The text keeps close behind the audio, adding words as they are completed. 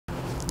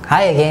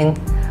Hi again,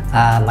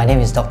 my name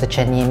is Dr.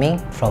 Chen Yiming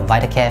from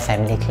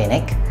VITACAREFAMILY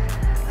CLINIC.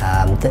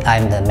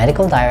 I'm the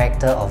Medical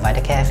Director of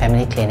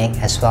VITACAREFAMILY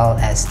CLINIC as well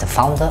as the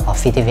founder of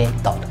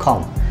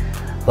Fitivate.com.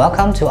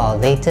 Welcome to our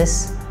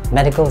latest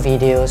medical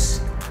videos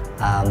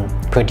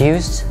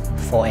produced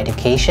for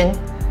education.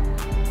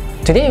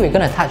 Today we're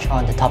going to touch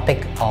on the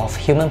topic of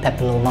human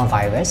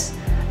papillomavirus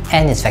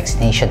and its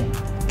vaccination.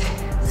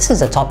 This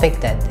is a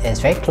topic that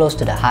is very close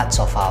to the hearts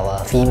of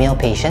our female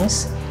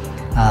patients.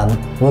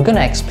 We're going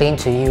to explain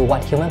to you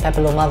what human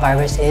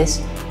papillomavirus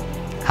is,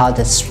 how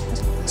this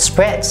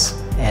spreads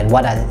and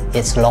what are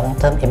its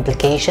long-term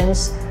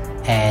implications,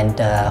 and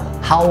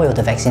how will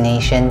the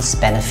vaccinations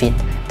benefit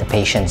the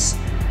patients.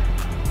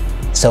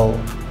 So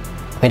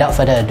without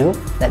further ado,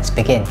 let's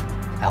begin.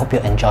 I hope you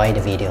enjoy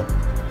the video.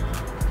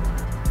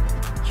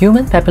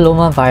 Human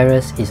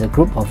papillomavirus is a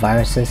group of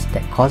viruses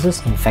that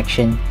causes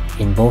infection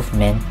in both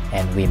men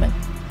and women.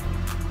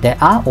 There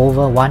are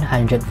over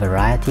 100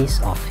 varieties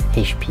of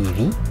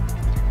HPV,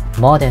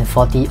 more than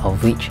 40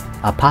 of which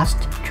are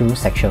passed through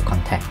sexual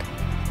contact.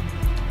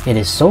 It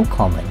is so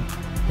common,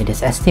 it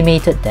is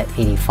estimated that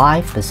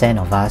 85%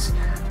 of us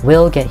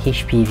will get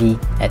HPV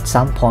at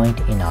some point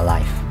in our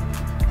life.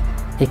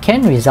 It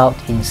can result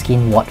in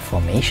skin wart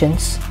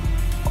formations,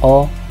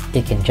 or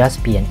it can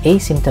just be an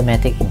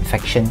asymptomatic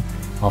infection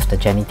of the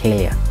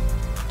genitalia.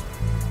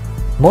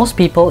 Most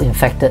people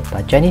infected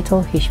by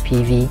genital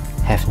HPV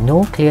have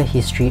no clear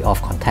history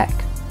of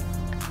contact.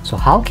 So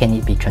how can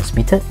it be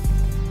transmitted?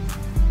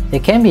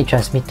 It can be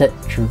transmitted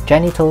through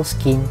genital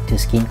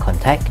skin-to-skin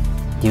contact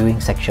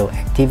during sexual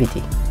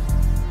activity.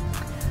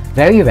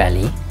 Very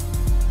rarely,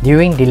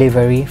 during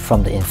delivery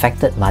from the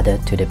infected mother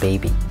to the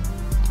baby.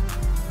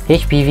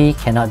 HPV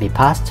cannot be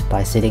passed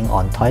by sitting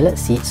on toilet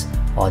seats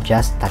or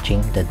just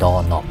touching the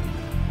doorknob.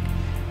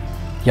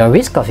 Your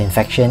risk of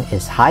infection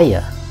is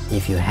higher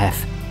if you have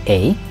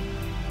A.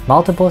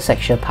 Multiple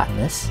sexual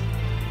partners.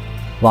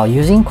 While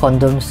using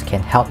condoms can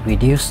help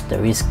reduce the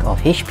risk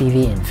of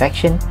HPV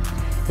infection,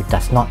 it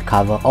does not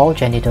cover all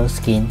genital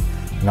skin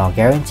nor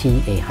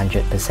guarantee a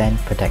 100%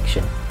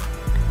 protection.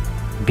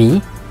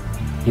 B.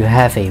 You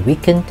have a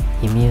weakened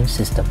immune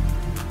system.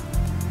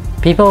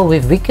 People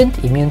with weakened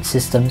immune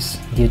systems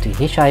due to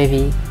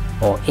HIV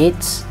or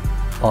AIDS,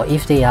 or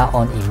if they are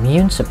on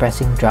immune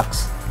suppressing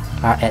drugs,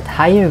 are at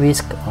higher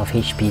risk of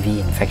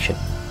HPV infection.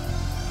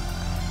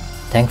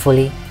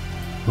 Thankfully,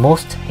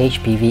 most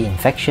HPV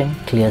infection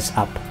clears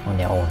up on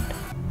their own.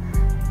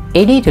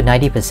 80 to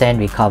 90%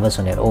 recovers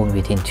on their own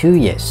within 2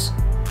 years.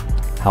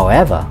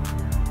 However,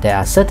 there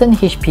are certain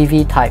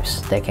HPV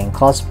types that can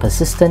cause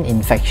persistent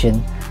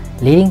infection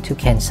leading to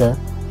cancer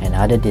and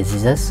other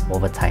diseases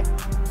over time.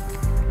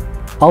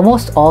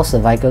 Almost all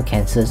cervical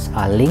cancers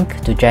are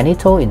linked to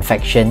genital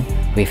infection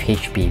with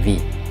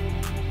HPV.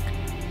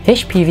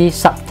 HPV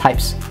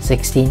subtypes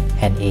 16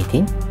 and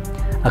 18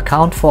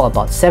 account for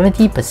about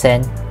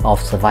 70%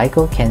 of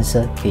cervical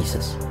cancer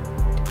cases.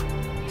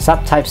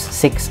 Subtypes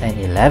 6 and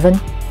 11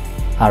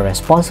 are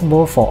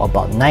responsible for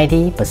about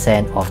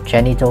 90% of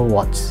genital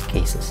warts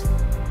cases.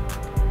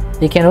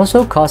 It can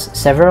also cause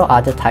several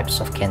other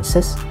types of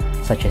cancers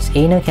such as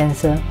anal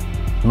cancer,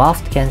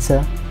 mouth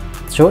cancer,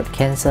 throat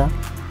cancer,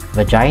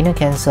 vagina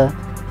cancer,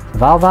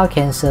 vulvar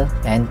cancer,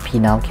 and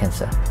penile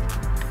cancer.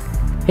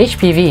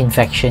 HPV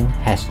infection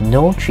has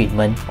no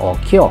treatment or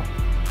cure.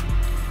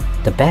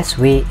 The best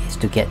way is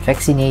to get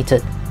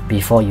vaccinated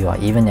before you are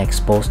even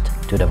exposed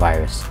to the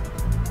virus.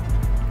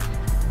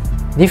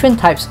 Different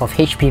types of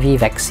HPV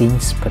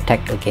vaccines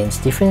protect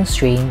against different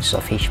strains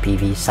of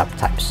HPV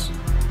subtypes.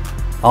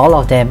 All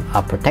of them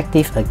are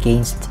protective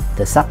against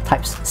the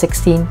subtypes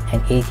 16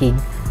 and 18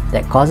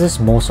 that causes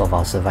most of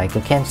our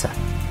cervical cancer.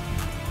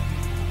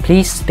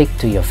 Please speak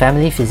to your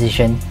family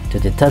physician to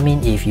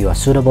determine if you are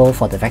suitable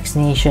for the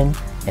vaccination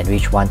and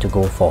which one to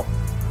go for.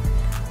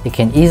 It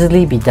can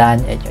easily be done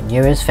at your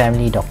nearest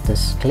family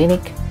doctor's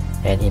clinic,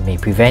 and it may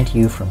prevent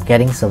you from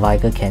getting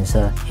cervical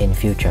cancer in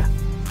future.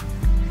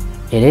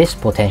 It is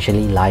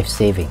potentially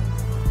life-saving.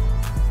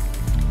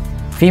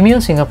 Female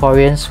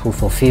Singaporeans who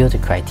fulfill the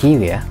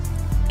criteria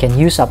can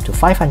use up to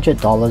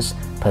 $500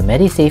 per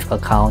Medisave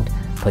account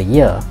per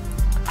year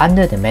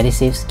under the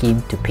Medisave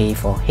scheme to pay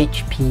for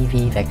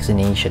HPV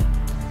vaccination.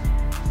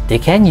 They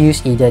can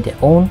use either their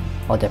own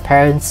or their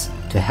parents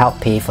to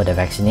help pay for the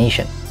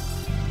vaccination.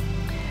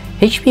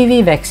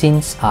 HPV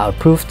vaccines are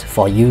approved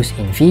for use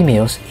in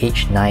females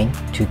aged 9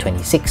 to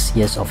 26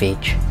 years of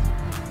age.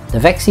 The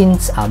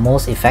vaccines are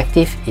most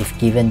effective if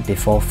given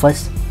before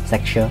first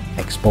sexual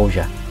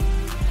exposure.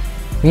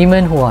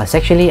 Women who are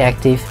sexually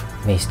active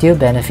may still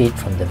benefit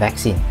from the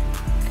vaccine,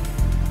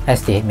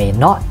 as they may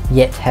not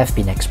yet have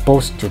been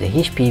exposed to the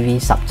HPV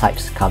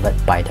subtypes covered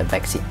by the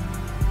vaccine.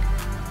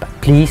 But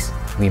please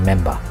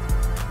remember,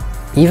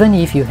 even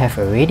if you have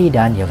already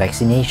done your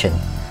vaccination,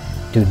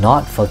 do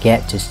not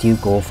forget to still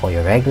go for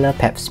your regular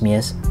pap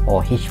smears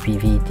or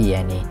HPV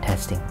DNA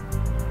testing.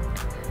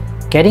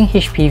 Getting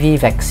HPV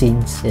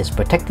vaccines is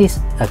protective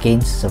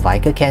against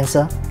cervical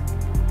cancer,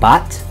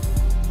 but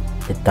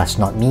it does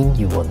not mean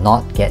you will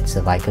not get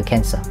cervical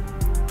cancer.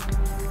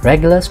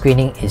 Regular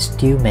screening is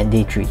still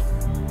mandatory.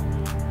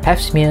 Pap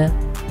smear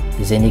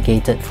is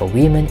indicated for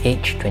women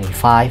aged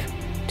 25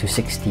 to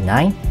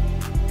 69.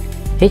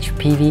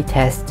 HPV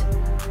test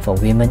for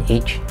women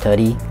aged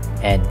 30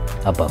 and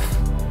above.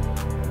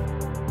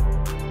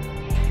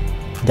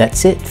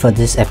 That's it for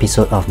this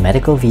episode of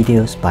Medical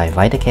Videos by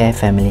VITACARE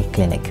Family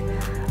Clinic.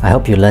 I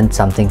hope you learned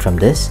something from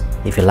this.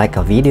 If you like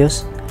our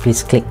videos,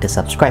 please click the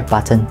subscribe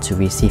button to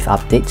receive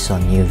updates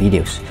on new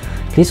videos.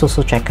 Please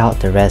also check out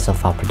the rest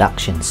of our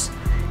productions.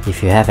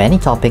 If you have any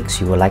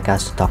topics you would like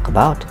us to talk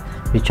about,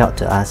 reach out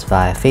to us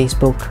via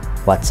Facebook,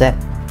 WhatsApp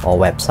or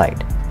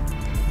website.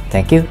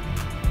 Thank you.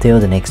 Till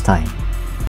the next time.